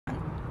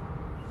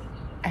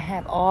I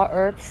have all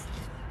herbs,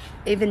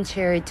 even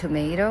cherry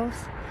tomatoes.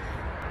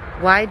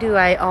 Why do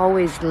I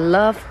always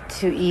love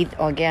to eat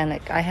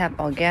organic? I have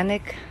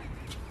organic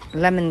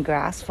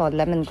lemongrass for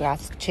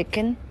lemongrass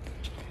chicken.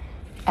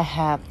 I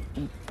have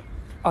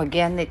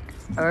organic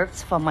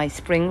herbs for my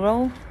spring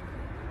roll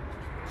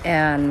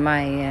and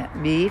my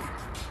beef.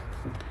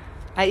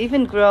 I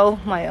even grow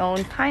my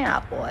own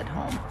pineapple at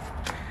home.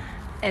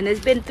 And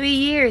it's been 3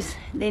 years.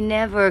 They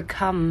never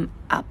come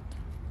up.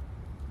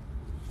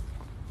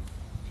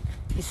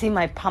 You see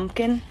my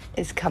pumpkin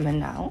is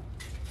coming out.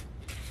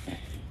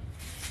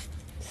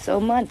 So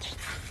much.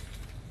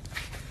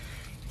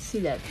 See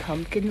that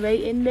pumpkin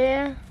right in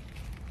there?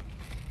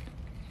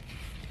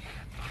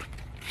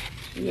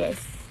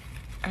 Yes,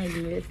 I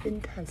live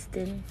in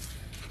Tustin.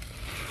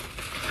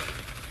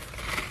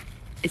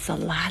 It's a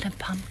lot of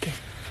pumpkin.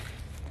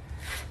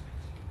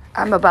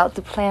 I'm about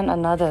to plant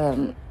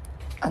another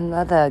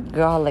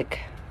garlic.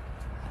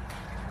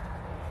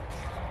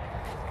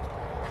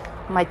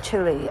 My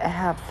chili, I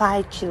have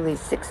 5 chili,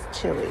 6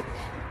 chili.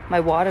 My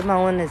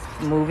watermelon is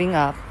moving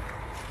up.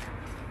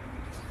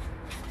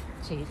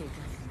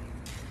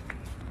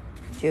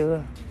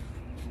 Chưa.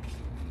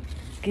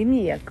 Give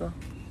me a go.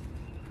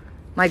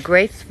 My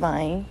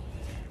grapevine.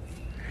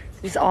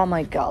 This is all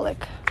my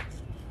garlic.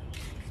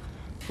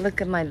 Look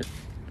at my.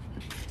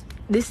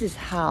 This is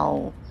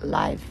how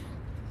life.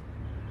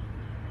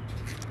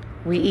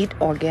 We eat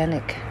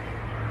organic.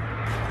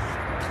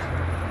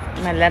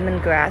 My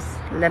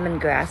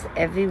lemongrass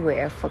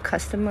everywhere for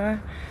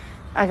customer.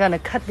 I'm gonna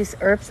cut these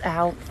herbs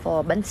out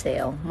for bánh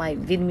xèo, my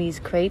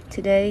Vietnamese crepe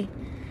today.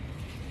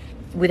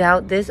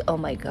 Without this, oh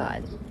my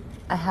God.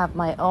 I have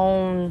my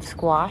own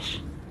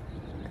squash.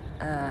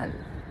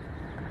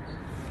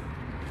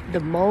 The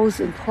most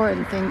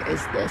important thing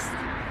is this.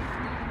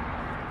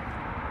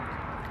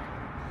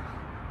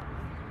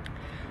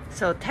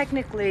 So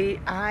technically,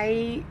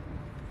 I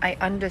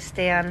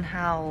understand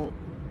how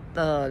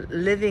the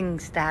living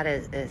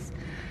status is.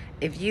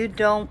 If you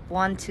don't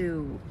want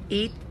to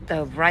eat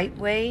the right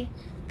way,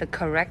 the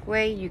correct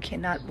way, you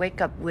cannot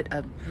wake up with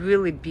a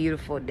really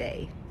beautiful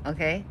day,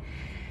 okay?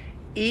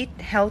 Eat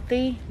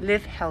healthy,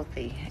 live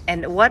healthy.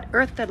 And what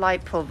Earth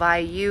Delight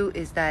provide you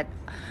is that,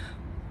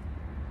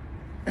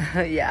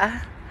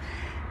 yeah,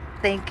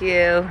 thank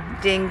you,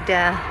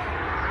 dinga.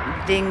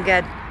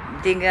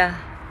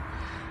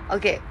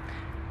 Okay,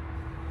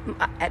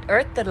 at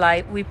Earth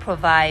Delight, we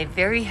provide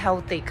very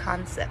healthy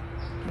concept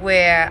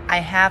where I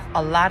have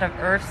a lot of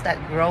herbs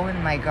that grow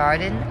in my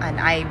garden, and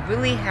I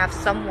really have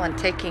someone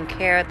taking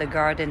care of the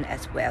garden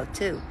as well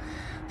too.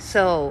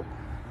 So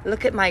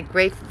look at my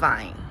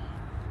grapevine.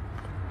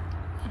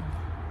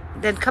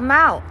 Then come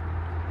out.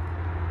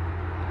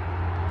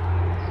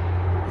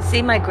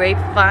 See my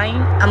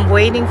grapevine? I'm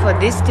waiting for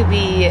this to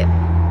be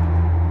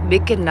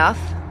big enough.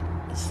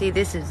 See,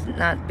 this is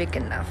not big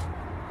enough.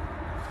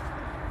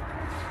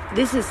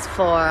 This is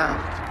for,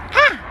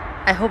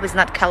 I hope it's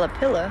not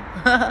caterpillar.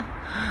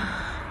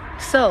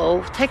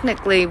 So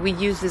technically we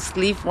use this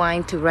leaf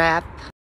wine to wrap